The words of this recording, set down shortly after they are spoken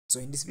So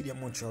in this video,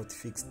 I'm going to show how to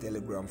fix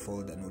Telegram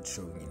folder not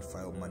showing in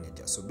File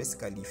Manager. So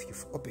basically, if you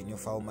open your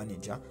File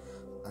Manager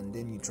and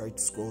then you try to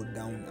scroll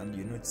down and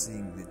you're not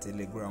seeing the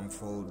Telegram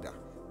folder,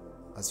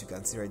 as you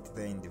can see right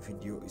there in the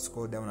video, you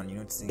scroll down and you're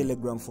not seeing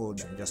Telegram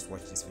folder, and just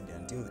watch this video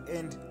until the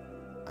end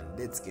and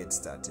let's get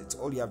started. So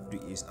all you have to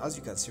do is, as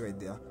you can see right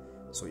there,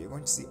 so you're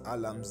going to see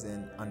alarms,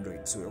 then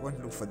Android. So you're going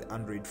to look for the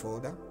Android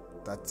folder,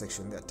 that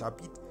section there,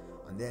 tap it,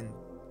 and then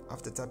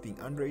after tapping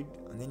Android,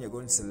 and then you're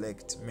going to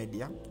select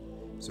media.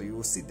 So you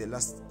will see you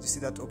see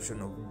that option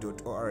of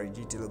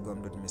 .org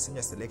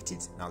telegram.messenger. Select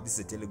it. Now this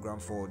is a Telegram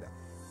folder.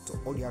 So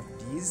all you have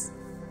to do is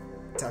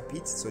tap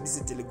it. So this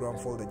is a Telegram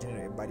folder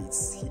generated, but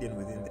it's hidden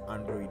within the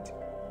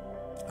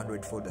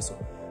Android folder. So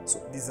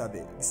this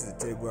is a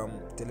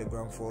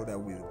Telegram folder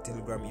with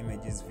Telegram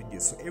images,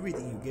 videos. So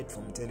everything you get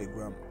from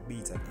Telegram, be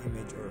it an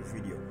image or a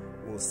video,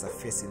 will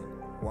surface in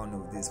one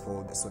of these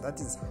folders. So that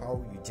is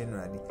how you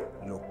generally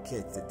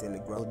locate the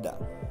Telegram folder.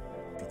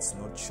 It's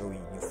not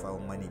showing your File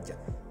Manager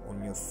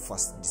on your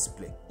first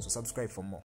display. So subscribe for more.